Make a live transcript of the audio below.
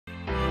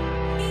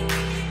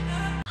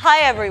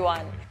Hi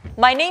everyone,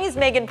 my name is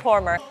Megan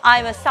Pormer.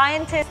 I'm a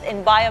scientist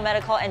in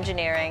biomedical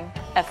engineering,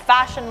 a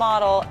fashion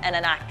model, and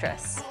an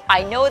actress.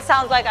 I know it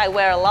sounds like I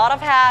wear a lot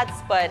of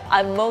hats, but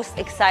I'm most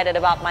excited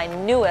about my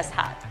newest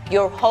hat,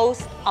 your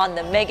host on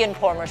the Megan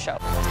Pormer Show.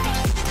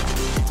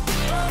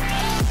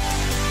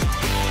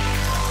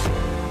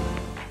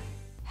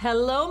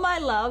 Hello my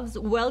loves,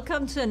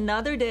 welcome to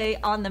another day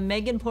on the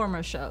Megan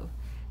Pormer Show.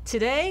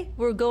 Today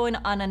we're going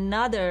on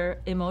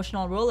another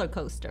emotional roller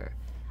coaster.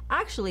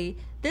 Actually,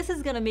 this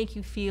is gonna make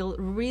you feel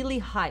really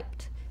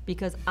hyped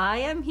because I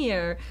am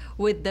here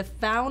with the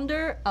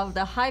founder of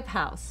the Hype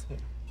House.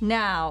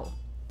 Now,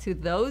 to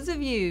those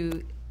of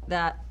you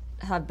that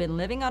have been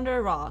living under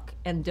a rock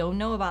and don't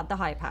know about the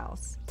Hype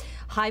House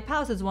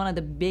is one of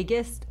the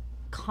biggest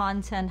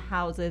content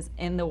houses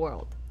in the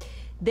world.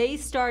 They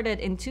started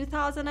in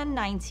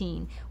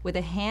 2019 with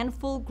a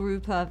handful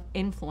group of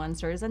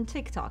influencers and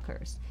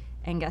TikTokers.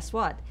 And guess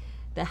what?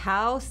 The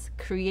house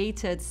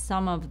created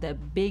some of the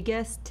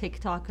biggest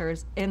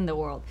TikTokers in the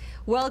world.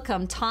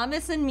 Welcome,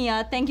 Thomas and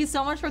Mia. Thank you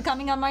so much for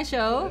coming on my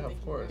show. Yeah,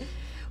 of course.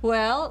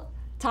 Well,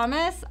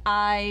 Thomas,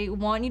 I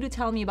want you to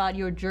tell me about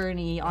your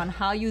journey on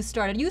how you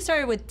started. You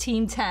started with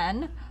Team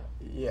 10.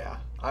 Yeah,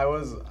 I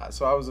was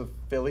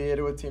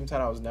affiliated with Team 10.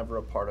 I was never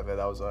a part of it.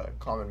 That was a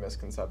common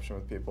misconception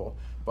with people.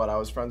 But I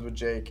was friends with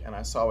Jake, and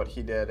I saw what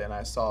he did, and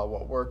I saw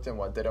what worked and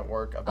what didn't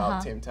work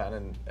about Team 10,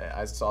 and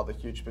I saw the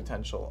huge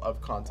potential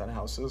of content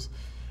houses.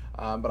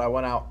 But I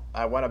went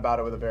about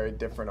it with a very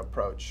different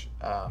approach.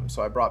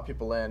 So I brought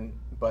people in,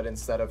 but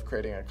instead of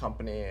creating a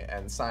company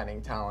and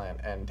signing talent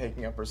and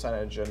taking a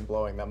percentage and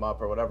blowing them up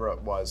or whatever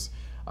it was,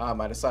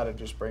 I decided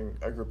to just bring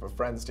a group of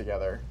friends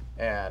together,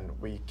 and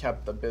we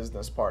kept the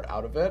business part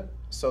out of it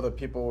so that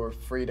people were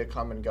free to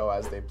come and go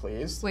as they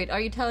pleased. Wait, are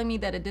you telling me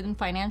that it didn't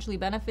financially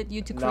benefit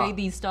you to create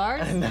these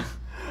stars? No.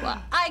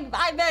 Well,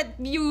 I bet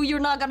you're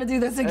not going to do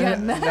this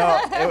again.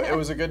 No, it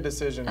was a good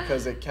decision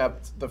because it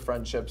kept the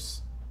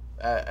friendships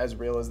as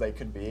real as they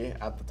could be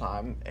at the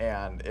time,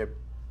 and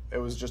it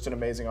was just an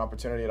amazing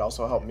opportunity. It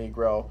also helped me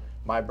grow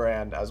my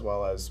brand as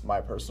well as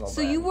my personal brand.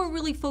 So you were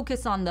really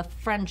focused on the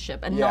friendship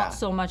and not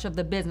so much of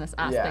the business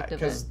aspect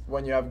of it. Yeah, because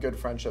when you have good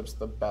friendships,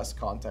 the best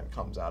content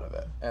comes out of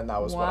it. And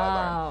that was what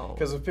I learned.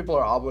 Because if people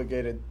are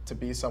obligated to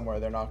be somewhere,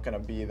 they're not going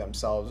to be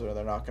themselves, or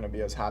they're not going to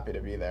be as happy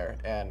to be there.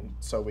 And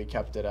so we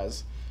kept it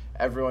as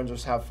everyone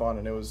just have fun,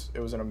 and it was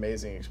an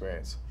amazing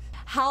experience.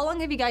 How long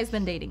have you guys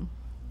been dating?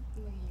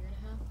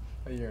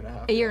 A year and a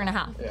half. A year and a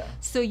half. Yeah.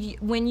 So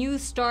when you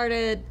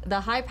started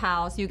the Hype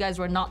House, you guys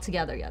were not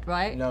together yet,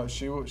 right? No,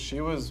 she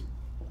was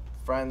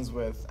friends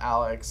with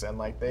Alex, and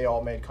like they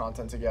all made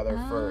content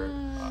together for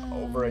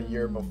over a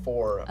year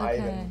before I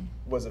even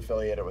was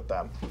affiliated with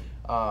them.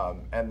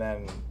 And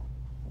then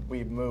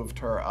we moved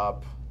her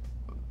up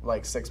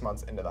like 6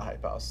 months into the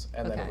Hype House,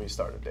 and then we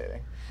started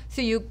dating.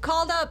 So you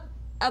called up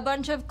a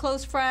bunch of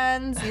close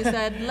friends. You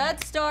said,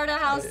 let's start a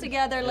house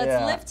together,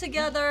 let's live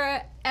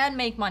together, and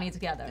make money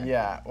together.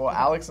 Yeah, well,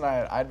 Alex and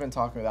I'd been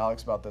talking with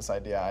Alex about this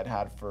idea I'd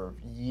had for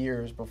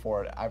years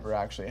before it ever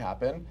actually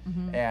happened.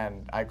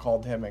 And I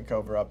called him and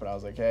Kouvr up, and I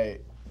was like, hey,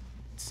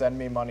 send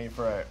me money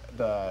for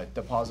the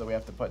deposit we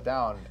have to put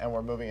down, and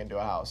we're moving into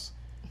a house.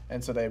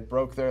 And so they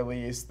broke their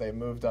lease, they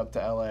moved up to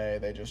LA,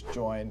 they just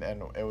joined,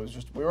 and it was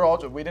just,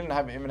 we didn't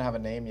even have a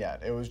name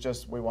yet. It was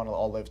just, we want to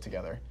all live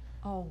together.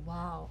 Oh,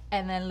 wow.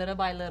 And then little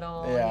by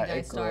little, you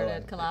guys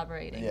started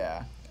collaborating.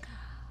 Yeah.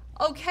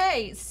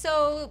 Okay,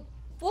 so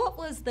what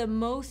was the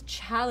most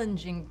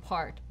challenging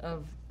part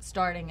of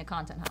starting a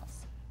content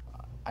house?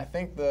 I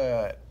think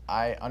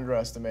I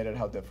underestimated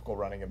how difficult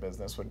running a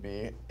business would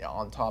be,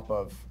 on top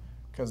of,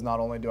 because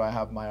not only do I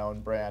have my own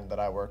brand that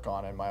I work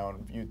on and my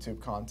own YouTube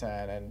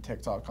content and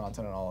TikTok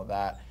content and all of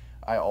that,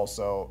 I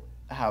also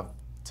have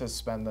to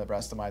spend the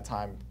rest of my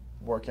time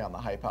working on the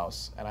Hype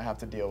House, and I've had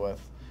to deal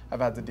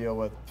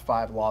with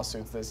 5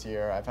 lawsuits this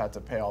year. I've had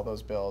to pay all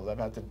those bills. I've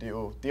had to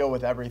deal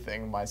with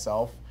everything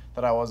myself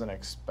that I wasn't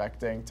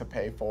expecting to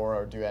pay for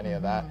or do any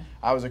of that.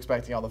 I was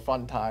expecting all the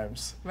fun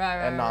times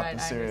and not the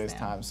serious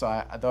times. So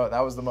I thought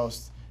that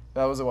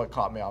was what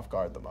caught me off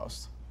guard the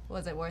most.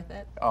 Was it worth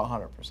it?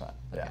 100%.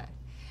 Yeah. Okay.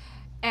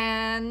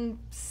 And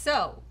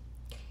so,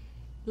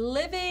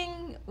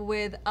 living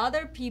with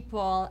other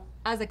people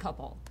as a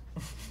couple,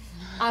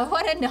 I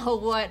want to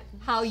know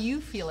how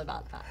you feel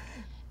about that.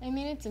 I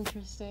mean, it's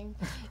interesting.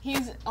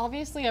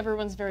 Obviously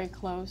everyone's very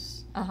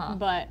close,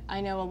 but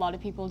I know a lot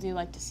of people do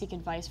like to seek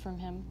advice from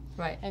him.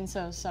 Right. And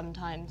so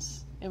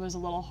sometimes it was a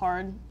little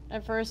hard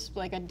at first,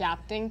 like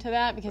adapting to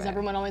that, because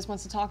everyone always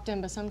wants to talk to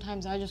him, but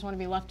sometimes I just want to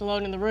be left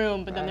alone in the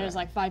room, but then there's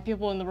like 5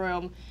 people in the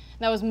room. And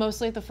that was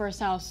mostly at the first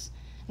house.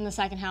 In the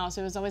second house,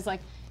 it was always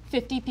like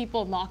 50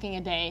 people knocking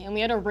a day, and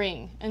we had a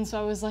ring, and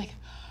so I was like,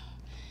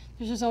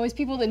 there's just always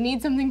people that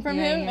need something from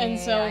him, and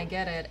so I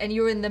get it. And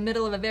you're in the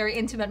middle of a very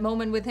intimate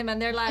moment with him,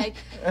 and they're like,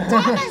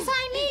 Thomas,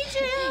 I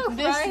need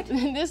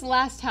you. This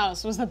last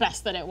house was the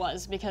best that it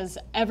was, because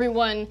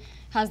everyone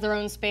has their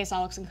own space.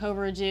 Alex and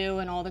Kouvr do,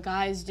 and all the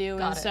guys do,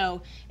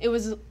 so it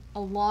was a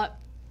lot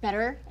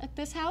better at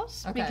this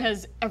house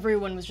because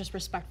everyone was just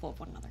respectful of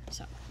one another.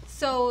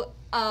 So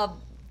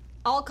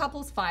all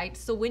couples fight.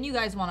 So when you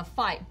guys want to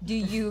fight, do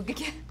you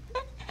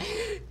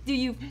do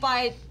you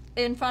fight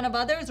in front of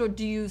others, or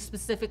do you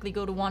specifically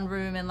go to one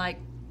room and like?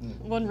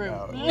 One room.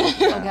 No.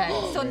 Okay,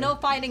 so no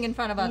fighting in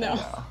front of others.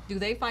 No. Do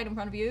they fight in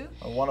front of you?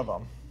 One of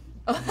them.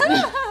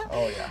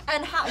 Oh yeah.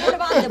 And what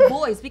about the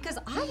boys? Because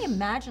I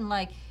imagine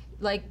like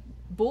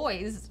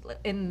boys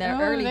in their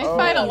early they 20s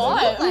fight a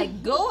lot. would,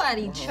 like go at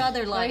each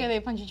other like. They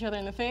punch each other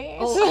in the face.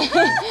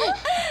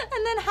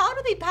 And then how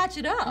do they patch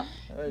it up?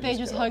 They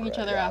just hug each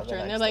other after,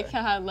 and they're like,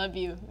 haha, I love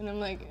you. And I'm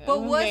like,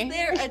 But was okay.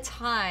 there a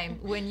time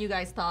when you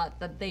guys thought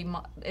that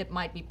it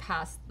might be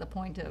past the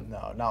point of?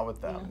 No, not with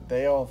them.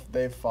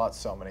 They've fought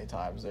so many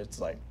times. It's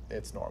like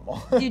it's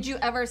normal. Did you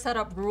ever set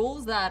up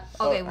rules that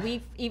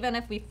even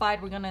if we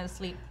fight, we're gonna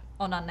sleep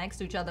not next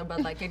to each other,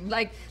 but we're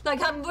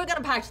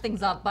gonna patch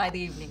things up by the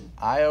evening?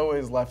 I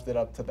always left it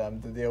up to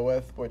them to deal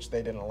with, which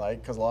they didn't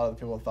like, because a lot of the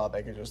people thought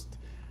they could just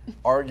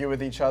argue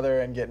with each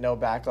other and get no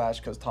backlash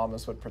because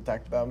Thomas would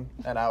protect them.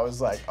 And I was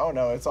like, oh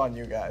no, it's on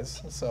you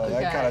guys. So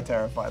that kind of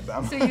terrified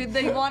them. So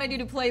they wanted you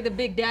to play the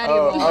big daddy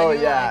role. Oh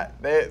yeah,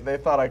 they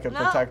thought I could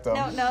protect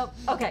them. No.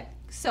 Okay,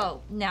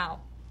 so now,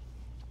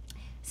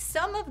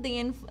 some of the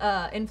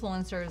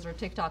influencers or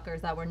TikTokers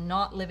that were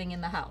not living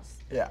in the house,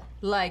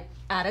 like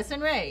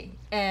Addison Rae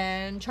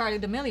and Charli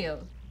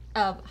D'Amelio,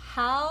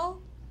 how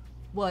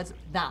was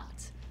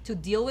that to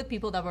deal with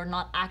people that were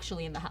not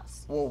actually in the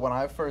house? Well, when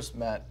I first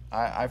met,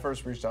 I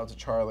first reached out to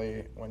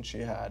Charli when she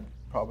had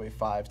probably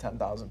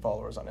 10,000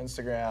 followers on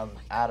Instagram.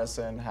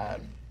 Addison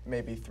had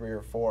maybe 3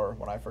 or 4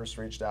 when I first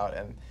reached out,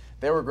 and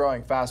they were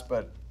growing fast,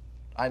 but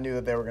I knew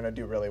that they were going to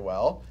do really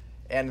well.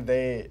 And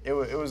it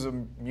was a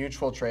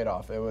mutual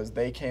trade-off. It was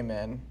they came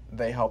in,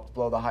 they helped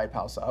blow the Hype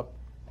House up,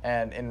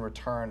 and in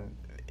return,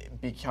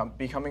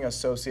 becoming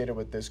associated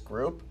with this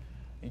group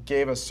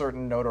gave a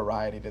certain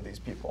notoriety to these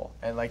people.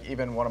 And like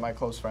even one of my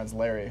close friends,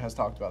 Larry, has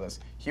talked about this.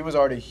 He was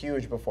already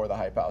huge before the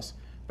Hype House,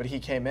 but he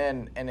came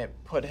in and it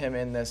put him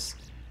in this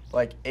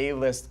like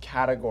A-list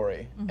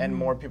category, and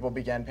more people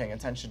began paying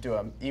attention to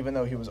him, even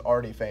though he was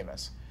already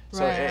famous.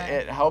 So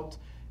it helped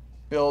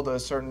build a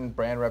certain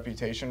brand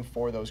reputation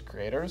for those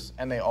creators,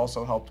 and they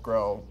also helped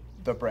grow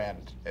the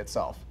brand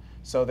itself.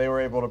 So they were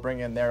able to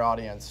bring in their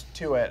audience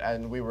to it,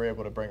 and we were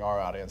able to bring our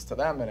audience to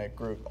them, and it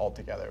grew all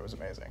together. It was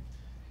amazing.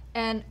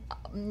 And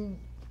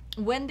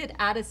when did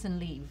Addison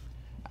leave?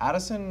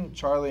 Addison,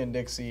 Charli, and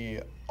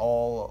Dixie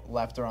all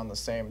left around the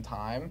same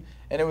time,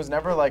 and it was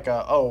never like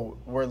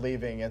we're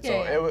leaving.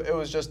 It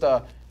was just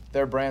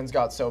their brands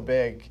got so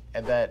big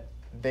and that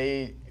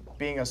they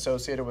being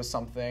associated with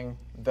something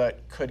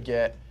that could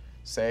get,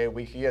 say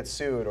we could get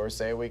sued, or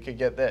say we could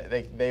get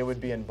that they would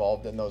be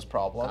involved in those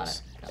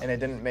problems. Got it. And it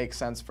didn't make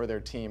sense for their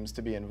teams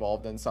to be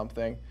involved in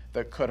something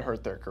that could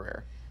hurt their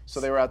career.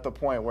 So they were at the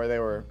point where they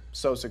were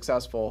so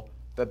successful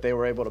that they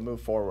were able to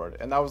move forward.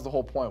 And that was the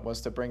whole point,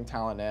 was to bring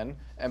talent in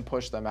and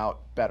push them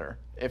out better,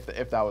 if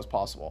that was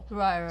possible.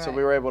 Right. So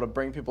we were able to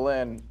bring people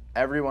in,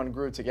 everyone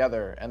grew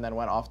together, and then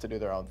went off to do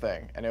their own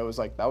thing. And it was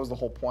like, that was the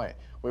whole point.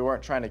 We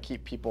weren't trying to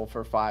keep people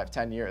for 5,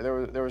 10 years.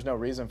 There was no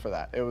reason for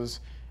that. It was,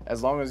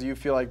 as long as you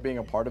feel like being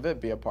a part of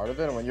it, be a part of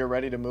it. And when you're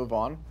ready to move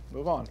on,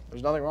 move on.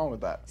 There's nothing wrong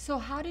with that. So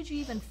how did you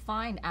even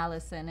find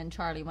Addison and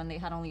Charli when they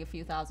had only a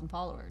few thousand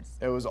followers?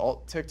 It was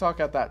all, TikTok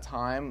at that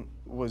time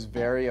was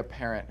very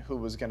apparent who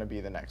was going to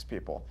be the next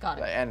people. Got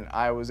it. And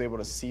I was able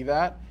to see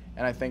that.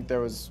 And I think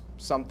there was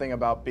something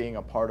about being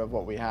a part of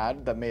what we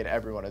had that made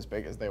everyone as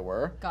big as they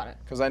were. Got it.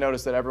 Because I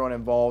noticed that everyone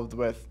involved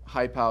with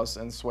Hype House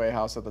and Sway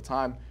House at the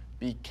time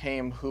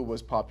became who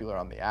was popular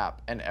on the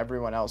app. And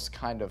everyone else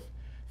kind of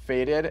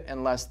faded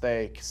unless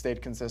they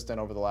stayed consistent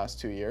over the last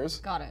 2 years.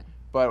 Got it.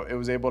 But it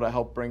was able to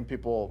help bring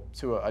people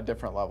to a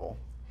different level.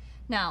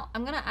 Now,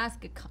 I'm going to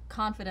ask a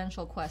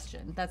confidential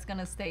question that's going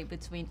to stay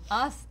between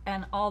us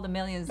and all the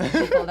millions of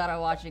people that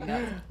are watching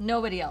us.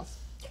 Nobody else.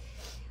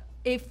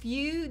 If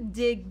you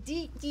dig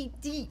deep,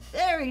 deep, deep,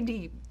 very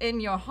deep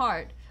in your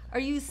heart, are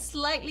you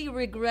slightly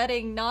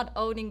regretting not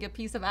owning a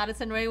piece of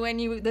Addison Rae when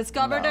you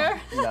discovered her?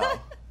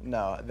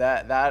 No.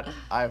 That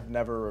I've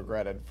never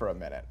regretted for a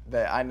minute.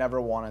 That I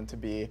never wanted to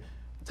be.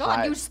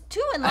 God, you're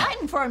too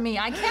enlightened for me.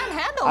 I can't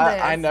handle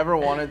this. I never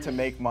wanted to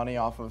make money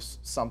off of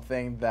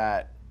something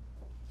that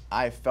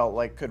I felt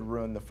like could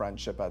ruin the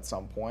friendship at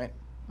some point,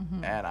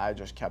 and I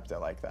just kept it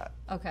like that.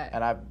 Okay.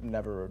 And I've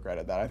never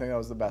regretted that. I think that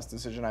was the best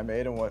decision I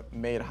made, and what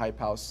made Hype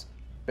House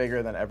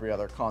bigger than every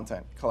other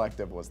content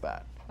collective was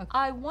that. Okay.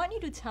 I want you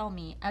to tell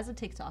me, as a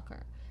TikToker,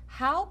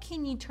 how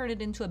can you turn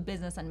it into a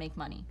business and make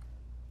money?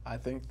 I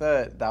think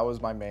that was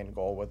my main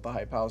goal with the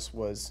Hype House,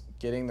 was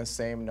getting the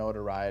same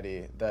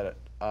notoriety that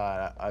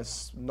a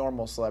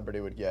normal celebrity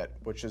would get,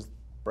 which is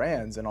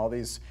brands and all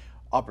these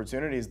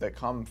opportunities that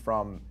come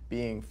from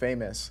being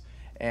famous.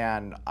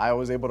 And I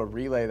was able to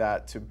relay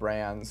that to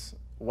brands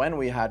when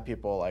we had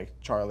people like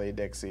Charli,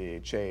 Dixie,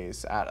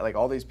 Chase, like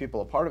all these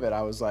people a part of it.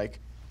 I was like,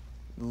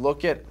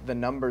 look at the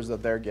numbers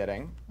that they're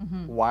getting.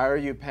 Why are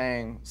you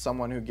paying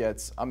someone who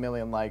gets 1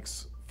 million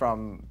likes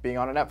from being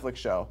on a Netflix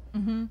show,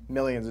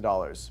 millions of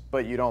dollars.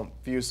 But you don't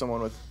view someone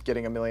with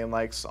getting 1 million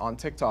likes on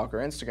TikTok or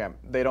Instagram.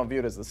 They don't view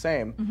it as the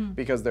same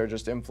because they're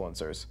just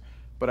influencers.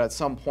 But at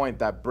some point,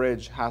 that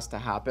bridge has to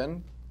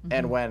happen.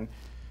 And when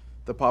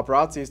the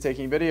paparazzi is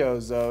taking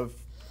videos of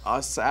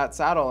us at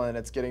Saddle and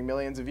it's getting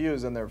millions of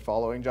views, and they're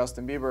following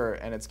Justin Bieber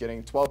and it's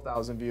getting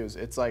 12,000 views,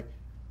 it's like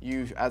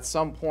you at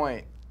some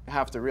point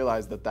have to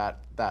realize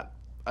that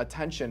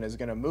attention is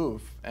going to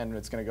move, and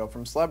it's going to go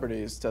from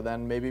celebrities to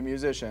then maybe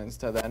musicians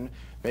to then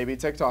maybe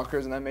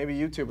TikTokers and then maybe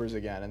YouTubers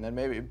again, and then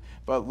maybe,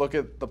 but look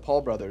at the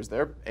Paul brothers,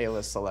 they're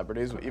A-list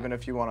celebrities. Even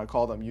if you want to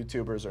call them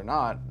YouTubers or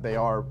not, they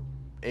are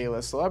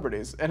A-list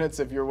celebrities. And it's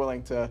if you're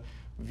willing to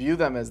view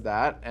them as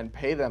that and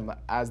pay them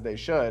as they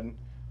should,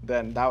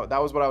 then that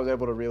was what I was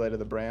able to relay to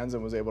the brands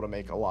and was able to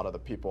make a lot of the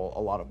people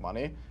a lot of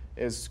money.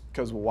 Is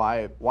because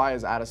why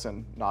is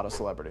Addison not a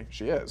celebrity?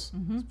 She is.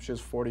 She has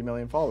 40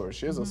 million followers.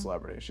 She is a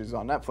celebrity. She's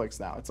on Netflix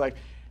now. It's like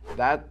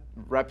that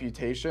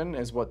reputation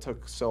is what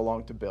took so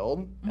long to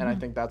build, and I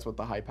think that's what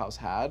the Hype House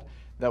had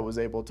that was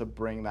able to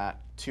bring that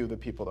to the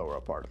people that were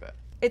a part of it.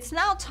 It's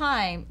now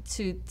time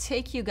to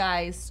take you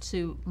guys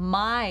to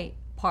my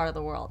part of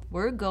the world.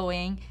 We're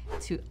going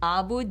to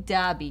Abu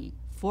Dhabi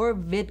for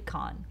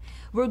VidCon.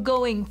 We're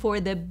going for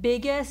the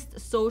biggest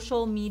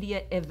social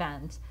media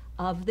event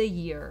of the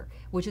year,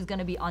 which is going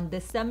to be on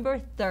December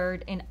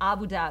 3rd in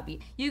Abu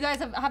Dhabi. You guys,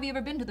 have you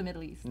ever been to the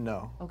Middle East?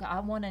 No. Okay, I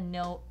want to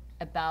know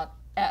about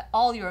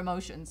all your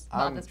emotions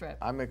about this trip.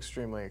 I'm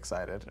extremely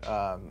excited.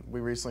 We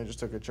recently just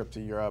took a trip to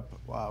Europe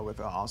with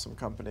an awesome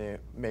company,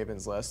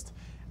 Maven's List,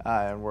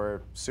 and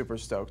we're super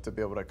stoked to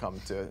be able to come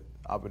to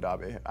Abu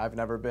Dhabi. I've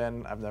never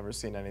been, I've never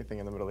seen anything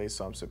in the Middle East,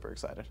 so I'm super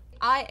excited.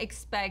 I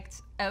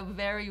expect a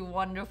very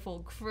wonderful,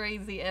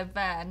 crazy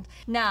event.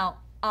 Now,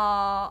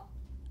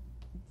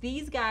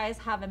 these guys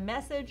have a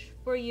message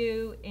for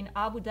you in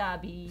Abu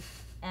Dhabi,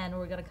 and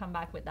we're gonna come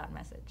back with that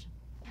message.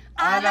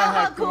 Ana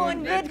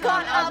Hakun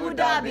VidCon Abu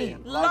Dhabi.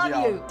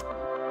 Love you.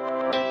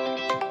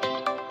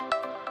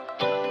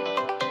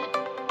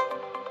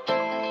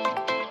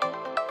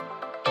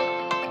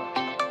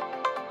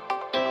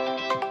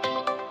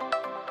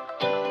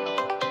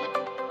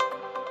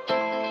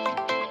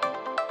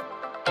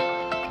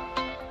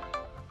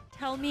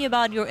 Tell me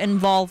about your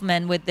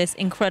involvement with this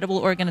incredible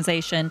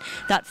organization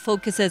that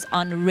focuses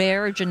on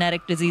rare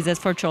genetic diseases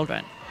for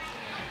children.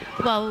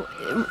 Well,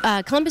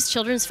 Columbus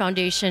Children's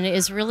Foundation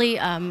is really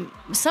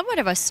somewhat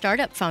of a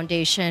startup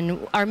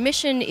foundation. Our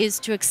mission is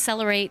to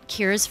accelerate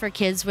cures for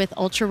kids with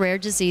ultra-rare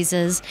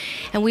diseases,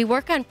 and we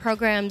work on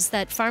programs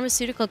that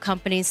pharmaceutical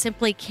companies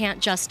simply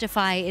can't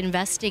justify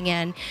investing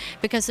in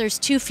because there's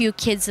too few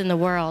kids in the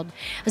world.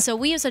 And so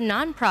we use a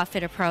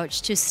nonprofit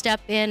approach to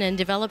step in and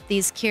develop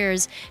these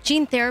cures.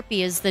 Gene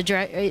therapy is the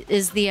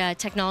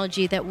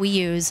technology that we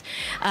use.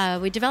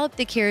 We develop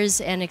the cures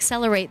and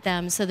accelerate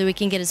them so that we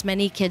can get as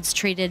many kids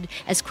treated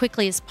as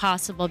quickly as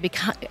possible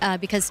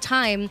because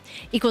time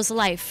equals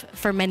life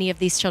for many of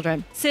these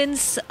children.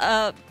 Since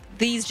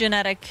these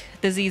genetic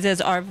diseases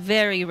are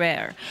very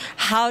rare,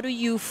 how do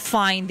you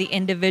find the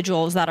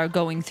individuals that are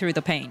going through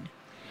the pain?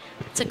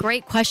 It's a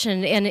great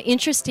question, and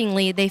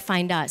interestingly, they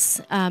find us.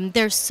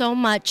 There's so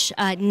much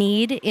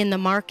need in the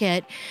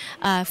market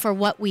for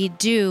what we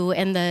do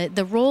and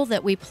the role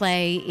that we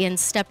play in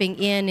stepping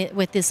in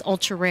with this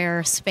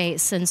ultra-rare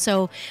space. And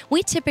so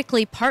we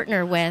typically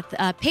partner with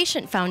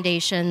patient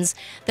foundations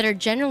that are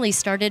generally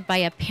started by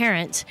a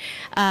parent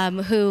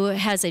who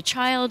has a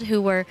child who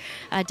were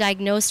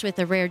diagnosed with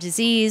a rare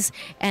disease,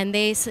 and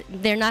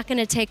they're not going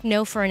to take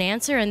no for an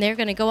answer, and they're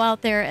going to go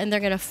out there and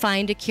they're going to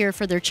find a cure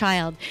for their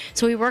child.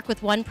 So we work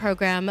with one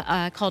program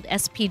called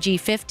SPG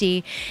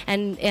 50,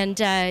 and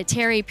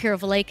Terry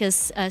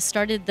Pirovalakis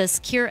started this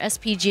Cure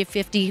SPG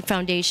 50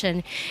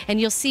 Foundation, and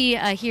you'll see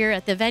here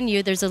at the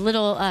venue there's a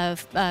little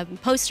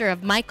poster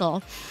of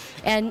Michael.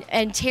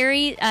 And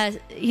Terry,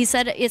 he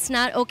said, it's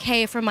not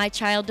okay for my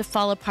child to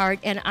fall apart,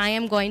 and I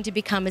am going to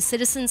become a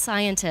citizen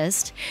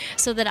scientist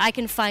so that I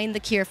can find the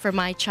cure for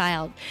my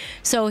child.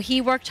 So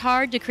he worked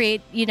hard to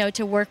create,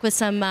 to work with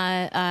some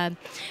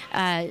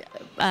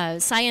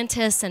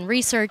scientists and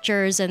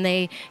researchers, and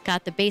they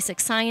got the basic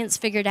science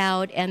figured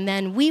out, and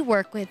then we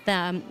work with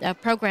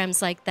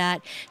programs like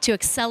that to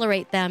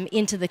accelerate them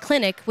into the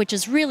clinic, which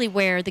is really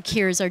where the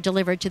cures are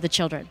delivered to the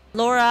children.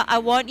 Laura, I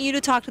want you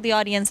to talk to the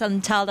audience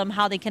and tell them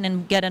how they can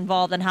get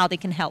involved and how they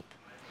can help.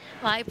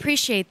 Well, I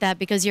appreciate that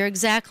because you're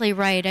exactly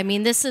right. I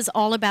mean, this is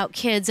all about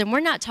kids, and we're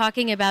not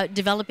talking about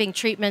developing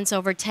treatments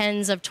over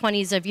 10s of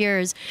 20s of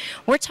years.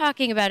 We're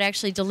talking about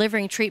actually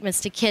delivering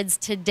treatments to kids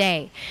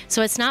today.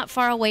 So it's not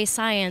far away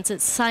science.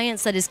 It's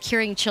science that is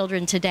curing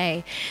children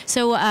today.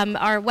 So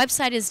our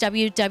website is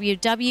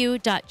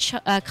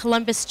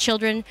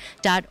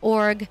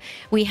www.columbuschildren.org.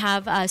 We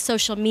have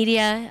social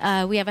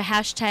media. We have a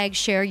hashtag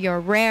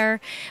 #ShareYourRare.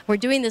 We're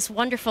doing this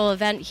wonderful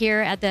event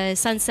here at the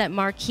Sunset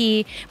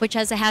Marquee, which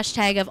has a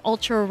hashtag of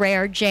ultra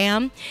rare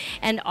jam.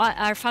 And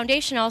our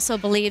foundation also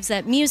believes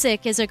that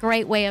music is a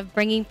great way of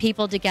bringing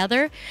people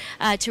together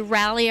to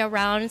rally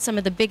around some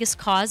of the biggest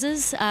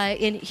causes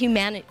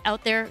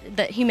out there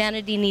that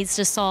humanity needs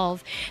to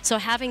solve. So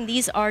having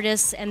these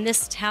artists and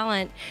this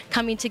talent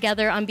coming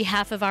together on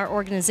behalf of our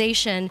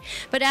organization,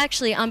 but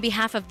actually on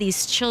behalf of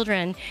these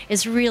children,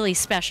 is really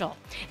special.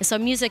 And so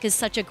music is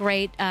such a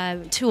great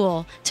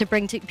tool to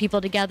bring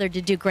people together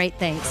to do great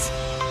things.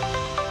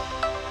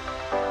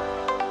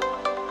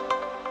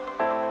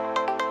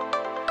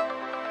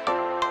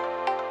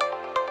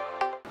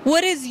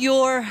 What is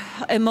your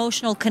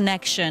emotional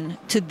connection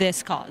to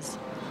this cause?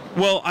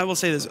 Well, I will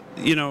say this,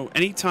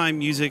 anytime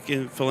music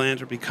and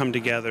philanthropy come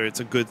together, it's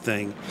a good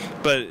thing.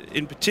 But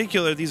in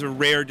particular, these are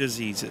rare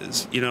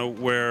diseases,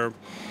 where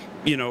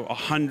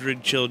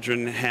 100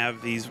 children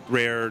have these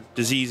rare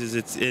diseases.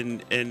 It's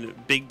in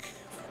big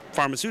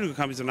pharmaceutical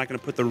companies are not going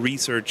to put the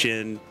research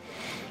in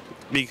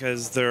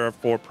because they're a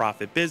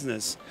for-profit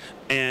business.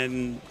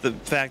 And the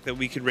fact that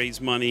we could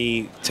raise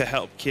money to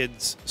help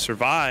kids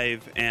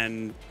survive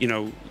and,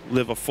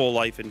 live a full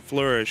life and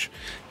flourish,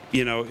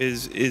 is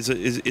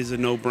a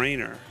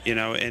no-brainer,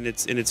 and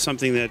it's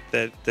something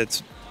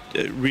that's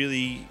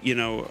really,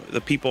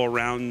 the people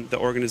around the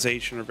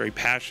organization are very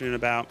passionate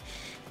about.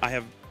 I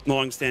have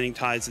long-standing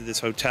ties to this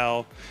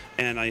hotel,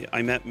 and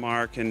I met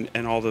Mark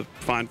and all the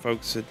fine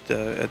folks at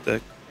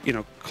the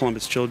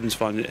Columbus Children's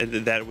Fund, and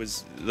that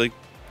was like,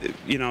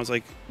 I was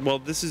like, well,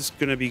 this is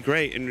going to be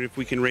great, and if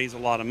we can raise a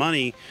lot of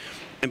money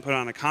and put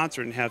on a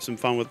concert and have some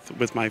fun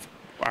with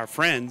our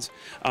friends,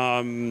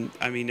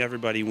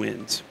 everybody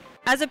wins.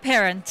 As a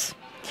parent,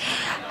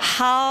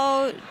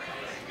 how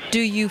do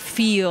you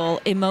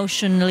feel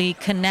emotionally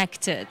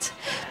connected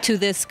to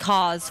this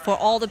cause for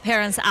all the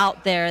parents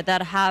out there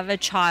that have a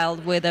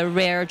child with a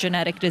rare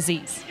genetic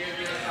disease?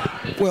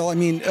 Well,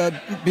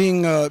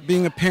 being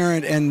a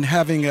parent and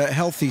having a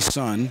healthy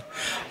son,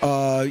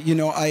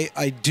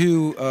 I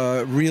do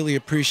really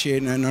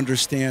appreciate and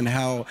understand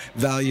how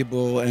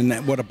valuable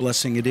and what a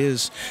blessing it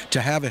is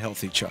to have a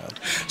healthy child.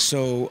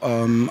 So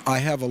I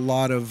have a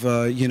lot of,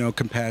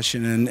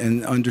 compassion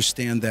and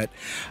understand that,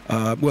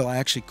 I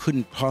actually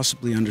couldn't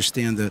possibly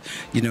understand the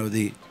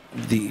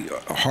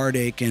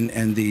heartache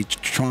and the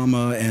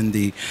trauma and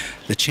the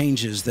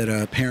changes that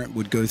a parent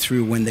would go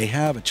through when they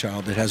have a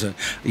child that has a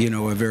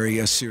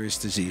very serious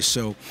disease.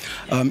 So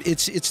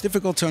it's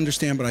difficult to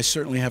understand, but I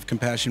certainly have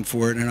compassion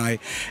for it,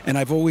 and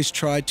I've always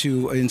tried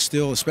to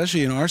instill,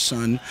 especially in our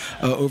son,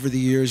 over the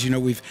years.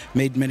 We've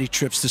made many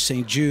trips to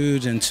St.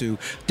 Jude and to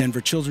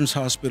Denver Children's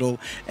Hospital,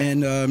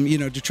 and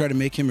to try to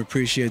make him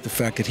appreciate the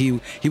fact that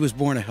he was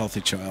born a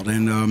healthy child,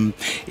 and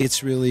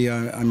it's really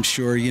I'm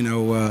sure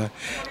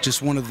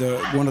just one of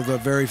the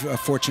very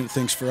fortunate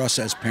things for us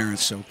as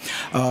parents. So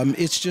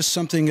it's just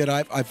something that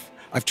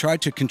I've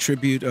tried to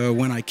contribute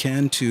when I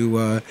can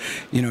to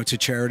to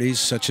charities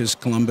such as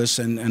Columbus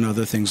and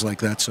other things like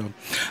that. So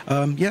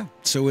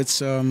so it's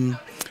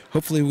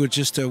hopefully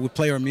we'll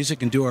play our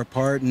music and do our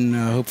part, and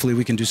hopefully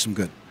we can do some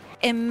good.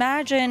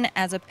 Imagine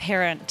as a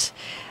parent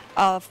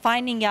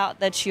finding out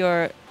that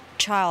your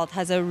child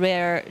has a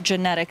rare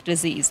genetic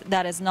disease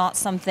that is not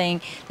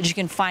something that you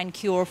can find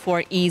cure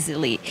for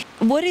easily.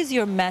 What is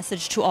your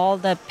message to all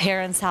the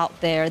parents out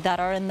there that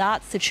are in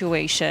that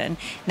situation?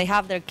 They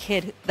have their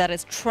kid that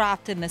is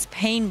trapped in this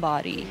pain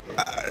body.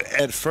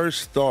 At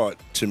first thought,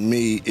 to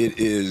me,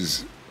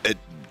 it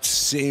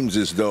seems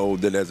as though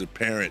that as a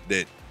parent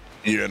that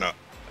you're in a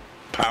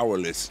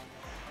powerless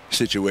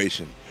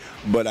situation.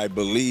 But I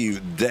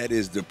believe that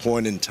is the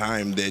point in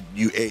time that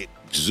you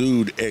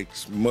exude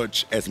as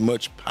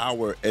much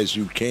power as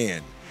you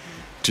can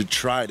to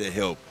try to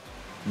help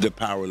the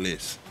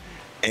powerless,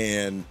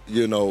 and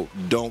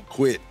don't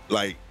quit.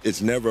 Like,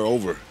 it's never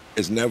over.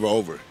 It's never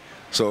over.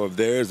 So if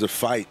there's a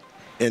fight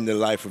in the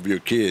life of your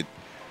kid,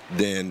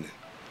 then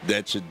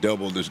that should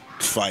double the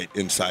fight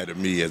inside of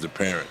me as a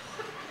parent,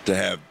 to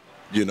have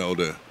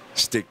to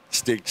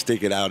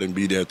stick it out and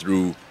be there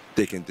through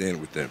thick and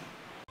thin with them.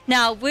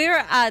 Now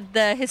we're at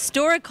the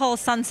historical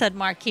Sunset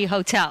Marquis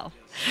Hotel.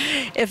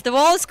 If the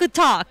walls could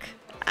talk,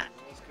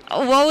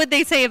 what would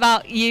they say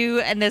about you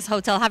and this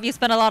hotel? Have you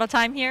spent a lot of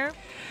time here?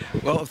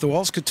 Well, if the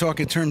walls could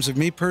talk in terms of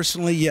me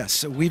personally,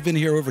 yes. We've been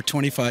here over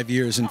 25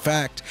 years. In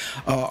fact,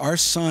 our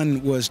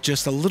son was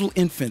just a little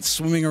infant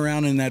swimming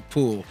around in that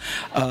pool,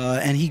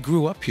 and he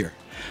grew up here.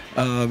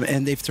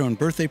 And they've thrown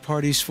birthday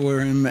parties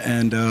for him,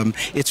 and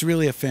it's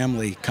really a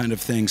family kind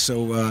of thing.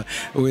 So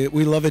we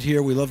love it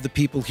here. We love the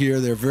people here.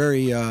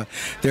 They're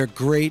they're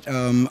great.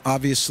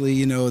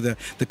 Obviously,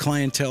 the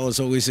clientele is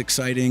always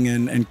exciting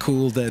and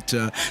cool.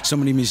 That so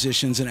many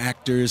musicians and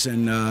actors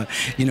and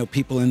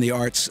people in the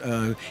arts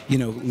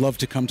love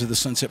to come to the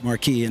Sunset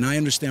Marquis, and I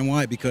understand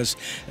why, because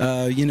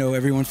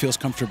everyone feels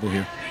comfortable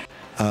here.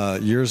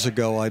 Years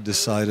ago, I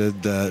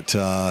decided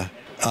that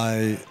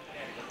I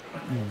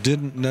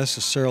didn't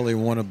necessarily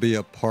want to be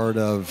a part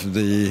of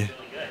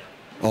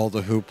all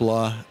the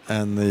hoopla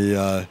and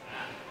the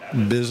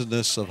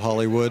business of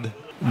Hollywood,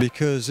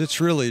 because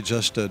it's really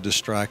just a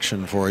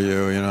distraction for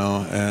you,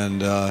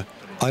 and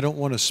I don't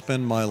want to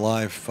spend my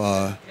life,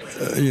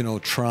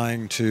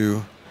 trying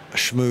to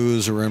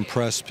schmooze or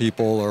impress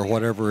people or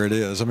whatever it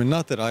is. I mean,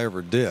 not that I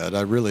ever did.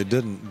 I really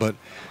didn't. But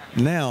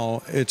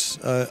now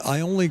it's I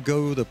only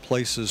go to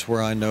places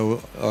where I know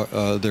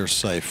they're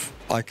safe.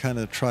 I kind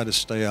of try to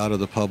stay out of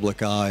the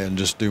public eye and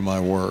just do my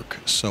work.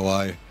 So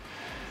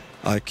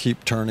I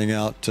keep turning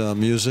out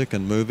music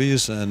and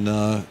movies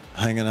and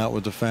hanging out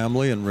with the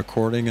family and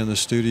recording in the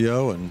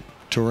studio and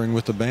touring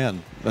with the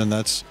band. And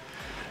that's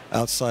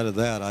outside of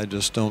that, I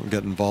just don't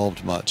get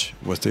involved much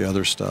with the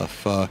other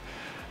stuff.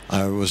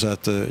 I was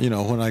at the,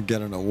 when I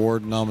get an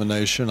award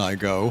nomination, I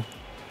go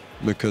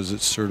because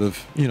it's sort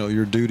of,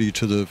 your duty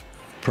to the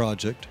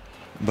project.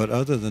 But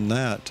other than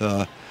that,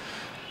 I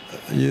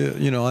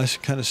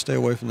kind of stay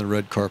away from the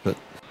red carpet.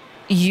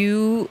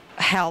 You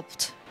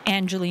helped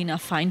Angelina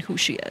find who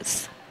she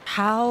is.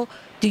 How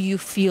do you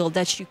feel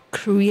that she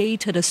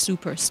created a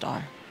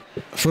superstar?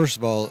 First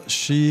of all,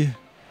 she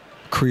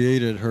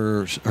created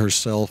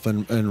herself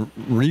and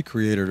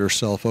recreated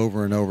herself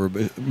over and over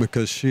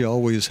because she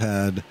always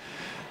had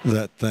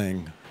that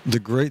thing. The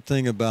great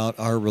thing about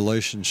our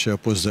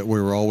relationship was that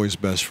we were always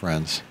best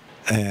friends.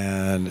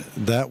 And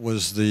that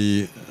was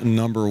the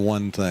number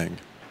one thing.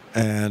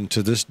 And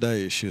to this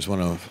day, she's one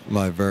of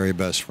my very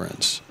best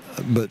friends.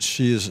 But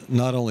she is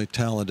not only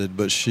talented,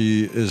 but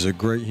she is a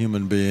great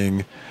human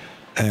being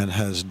and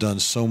has done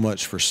so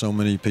much for so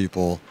many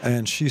people.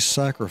 And she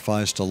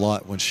sacrificed a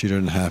lot when she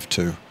didn't have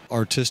to.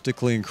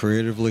 Artistically and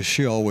creatively,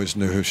 she always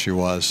knew who she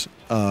was.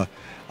 I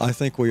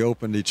think we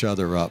opened each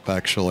other up,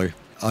 actually.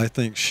 I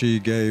think she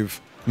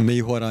gave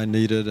me what I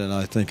needed, and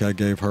I think I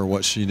gave her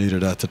what she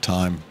needed at the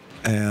time.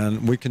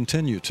 And we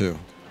continue to.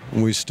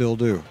 We still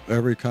do.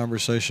 Every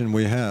conversation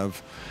we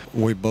have,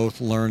 we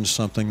both learn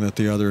something that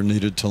the other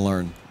needed to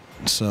learn.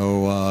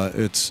 So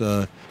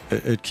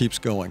it keeps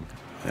going.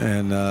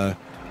 And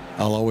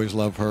I'll always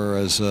love her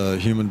as a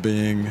human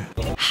being.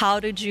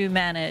 How did you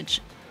manage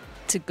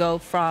to go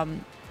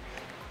from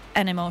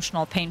an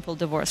emotional, painful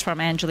divorce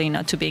from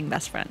Angelina to being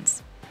best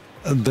friends?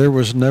 There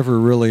was never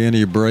really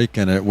any break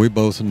in it. We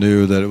both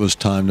knew that it was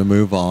time to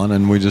move on,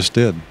 and we just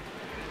did.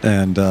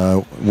 And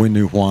we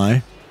knew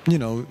why.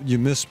 You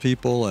miss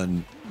people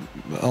and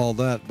all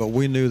that, but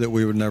we knew that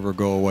we would never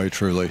go away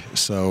truly.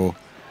 So,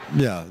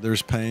 yeah,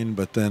 there's pain,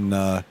 but then,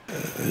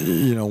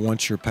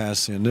 once you're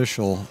past the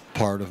initial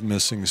part of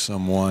missing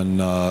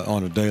someone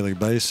on a daily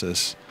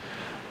basis,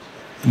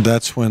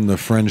 that's when the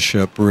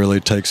friendship really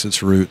takes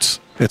its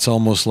roots. It's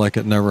almost like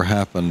it never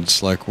happened.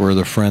 It's like we're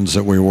the friends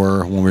that we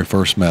were when we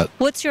first met.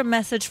 What's your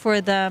message for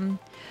them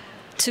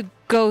to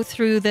go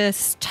through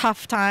this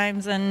tough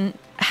times and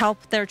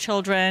help their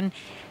children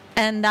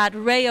and that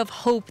ray of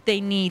hope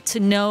they need to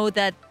know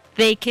that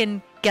they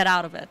can get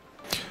out of it?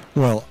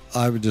 Well,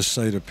 I would just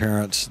say to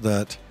parents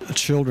that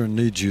children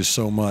need you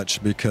so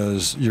much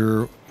because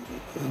you're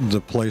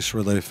the place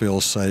where they feel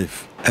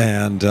safe.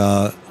 And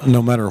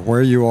no matter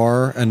where you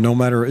are, and no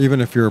matter even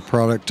if you're a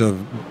product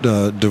of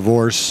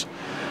divorce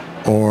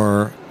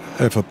or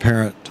if a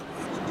parent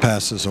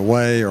passes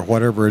away or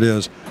whatever it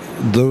is,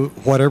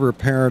 whatever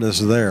parent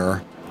is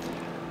there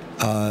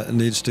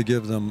needs to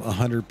give them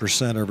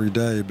 100% every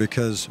day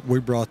because we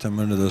brought them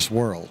into this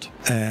world.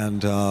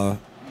 And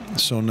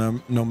so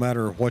no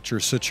matter what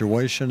your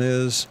situation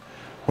is,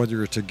 whether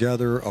you're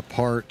together,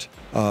 apart,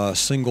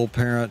 single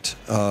parent,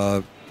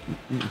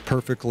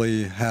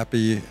 perfectly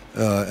happy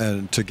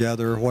and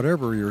together,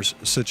 whatever your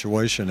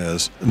situation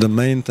is, the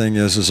main thing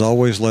is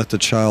always let the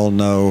child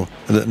know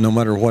that no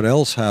matter what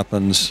else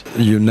happens,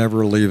 you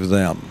never leave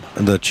them,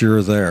 that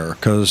you're there,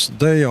 because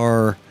they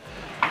are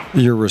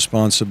your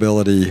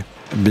responsibility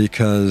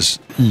because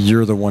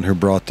you're the one who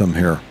brought them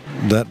here.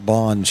 That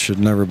bond should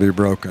never be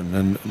broken.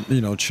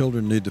 And,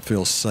 children need to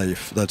feel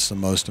safe. That's the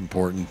most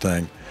important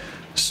thing.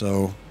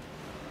 So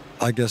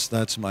I guess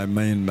that's my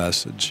main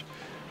message.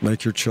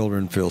 Make your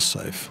children feel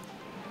safe.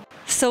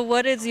 So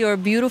what is your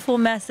beautiful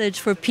message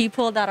for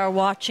people that are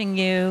watching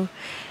you?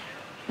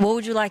 What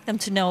would you like them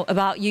to know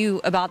about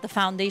you, about the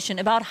foundation,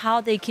 about how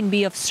they can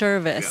be of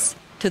service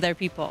to their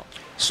people?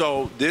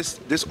 So this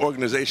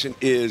organization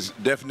is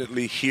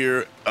definitely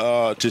here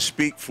to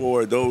speak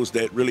for those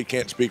that really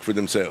can't speak for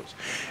themselves.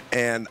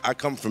 And I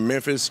come from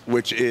Memphis,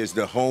 which is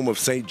the home of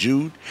St.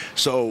 Jude.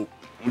 So,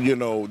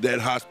 that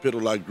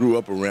hospital I grew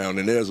up around,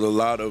 and there's a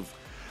lot of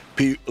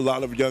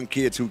young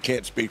kids who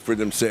can't speak for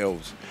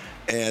themselves,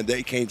 and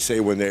they can't say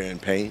when they're in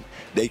pain.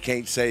 They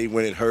can't say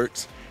when it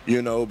hurts,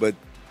 but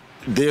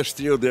they're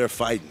still there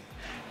fighting.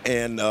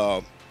 And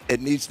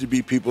it needs to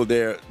be people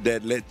there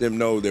that let them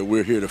know that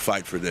we're here to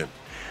fight for them.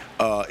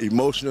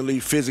 Emotionally,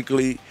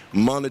 physically,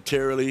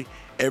 monetarily,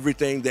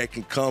 everything that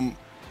can come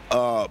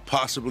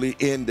possibly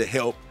in to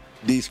help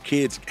these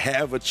kids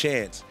have a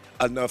chance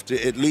enough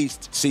to at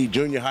least see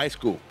junior high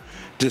school,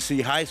 to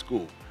see high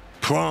school,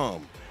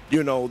 prom,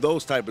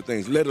 those type of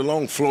things, let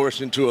alone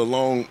flourish into a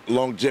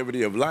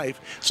longevity of life.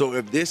 So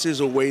if this is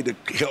a way to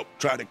help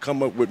try to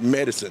come up with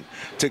medicine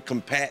to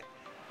combat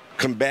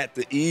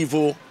the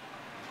evil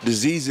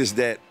diseases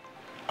that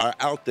are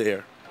out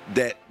there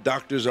that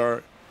doctors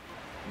are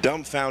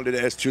dumbfounded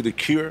as to the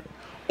cure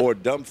or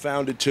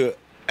dumbfounded to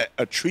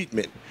a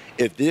treatment.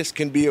 If this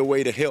can be a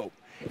way to help,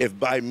 if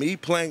by me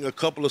playing a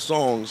couple of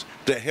songs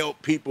to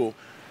help people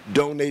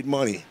donate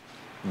money,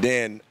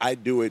 then I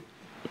do it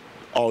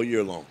all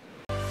year long.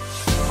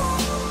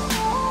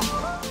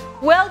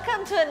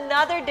 Welcome to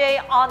another day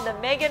on the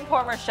Megan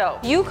Pormer Show.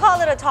 You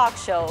call it a talk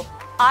show.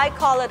 I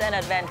call it an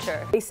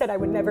adventure. They said I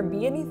would never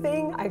be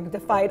anything. I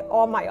defied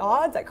all my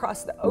odds. I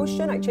crossed the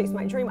ocean. I chased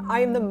my dream.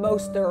 I am the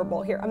most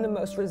durable here. I'm the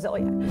most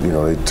resilient. You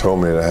know, they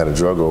told me that I had a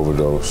drug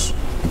overdose.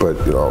 But,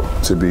 you know,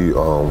 to be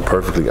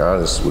perfectly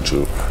honest with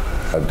you,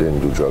 I didn't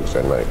do drugs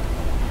that night.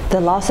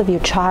 The loss of your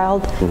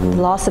child, the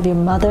loss of your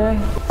mother.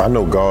 I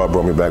know God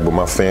brought me back, but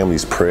my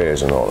family's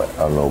prayers and all that,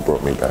 I know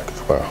brought me back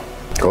as well.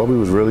 Kobe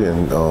was really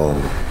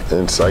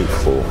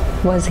insightful.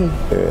 Was he?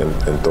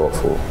 And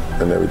thoughtful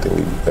in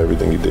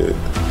everything he did.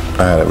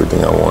 I had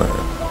everything I wanted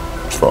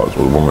as far as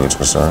what a woman is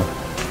concerned.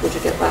 Would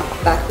you get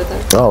back with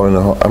her? Oh,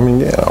 no, I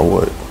mean, yeah, I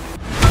would.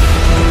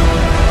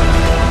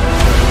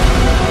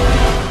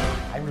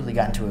 I really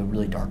got into a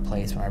really dark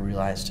place when I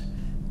realized,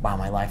 wow,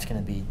 my life's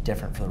gonna be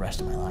different for the rest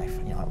of my life.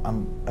 You know,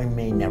 I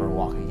may never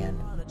walk again.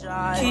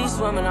 Keep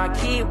swimming, I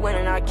keep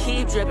winning, I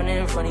keep dripping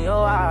in front of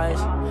your eyes.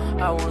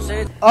 I won't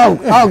say.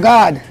 Oh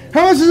God!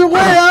 How much is it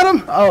weigh,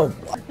 Adam? Oh.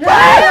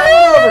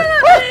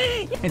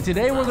 And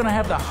today we're going to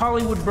have the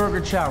Hollywood Burger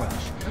Challenge.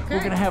 Okay. We're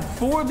going to have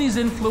 4 of these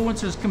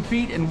influencers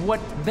compete in what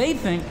they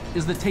think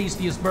is the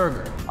tastiest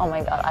burger. Oh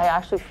my God, I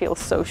actually feel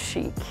so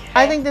chic.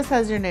 I think this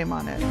has your name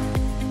on it.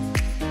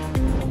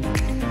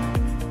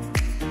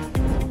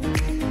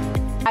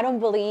 I don't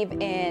believe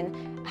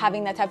in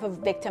having that type of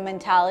victim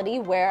mentality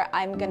where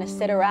I'm gonna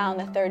sit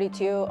around at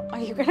 32. Are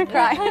you gonna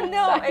cry?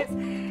 No,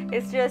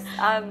 it's just,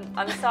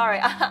 I'm sorry.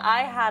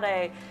 I had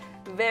a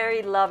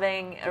very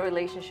loving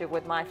relationship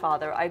with my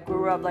father. I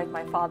grew up like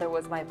my father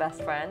was my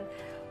best friend,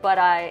 but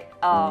I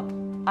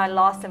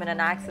lost him in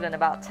an accident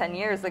about 10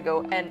 years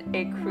ago, and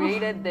it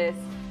created this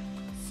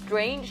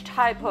strange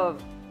type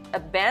of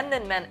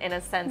abandonment in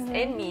a sense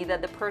in me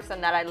that the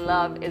person that I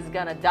love is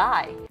gonna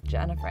die.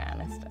 Jennifer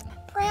Aniston.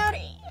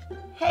 Brownie.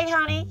 Hey,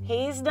 honey,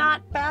 he's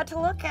not bad to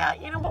look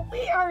at, you know, but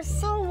we are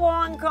so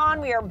long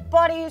gone. We are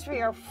buddies, we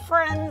are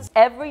friends.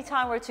 Every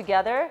time we're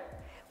together,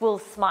 we'll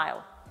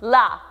smile,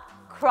 laugh,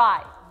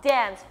 cry,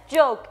 dance,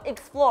 joke,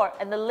 explore,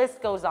 and the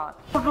list goes on.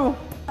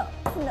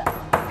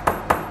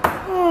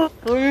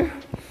 3,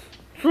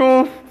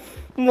 2,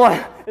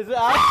 1. Is it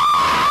out?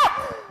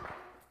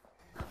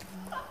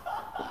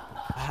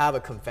 I have a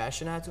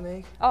confession I have to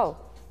make. Oh.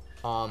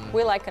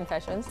 We like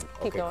confessions.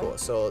 Keep going. Cool.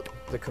 So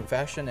the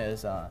confession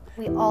is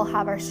we all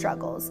have our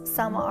struggles.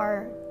 Some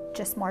are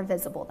just more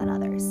visible than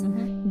others.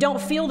 Don't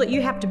feel that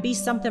you have to be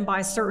something by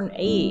a certain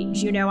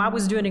age. You know, I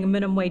was doing a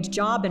minimum wage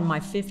job in my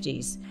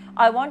 50s.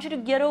 I want you to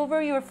get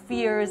over your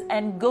fears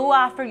and go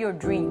after your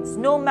dreams.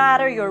 No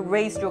matter your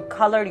race, your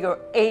color, your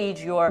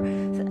age, your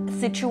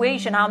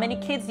situation, how many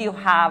kids you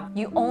have,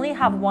 you only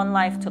have one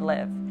life to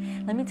live.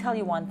 Let me tell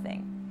you one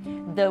thing.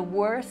 The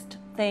worst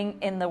thing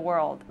in the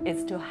world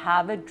is to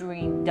have a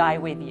dream die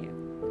with you.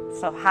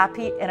 So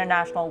happy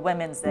International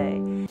Women's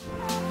Day.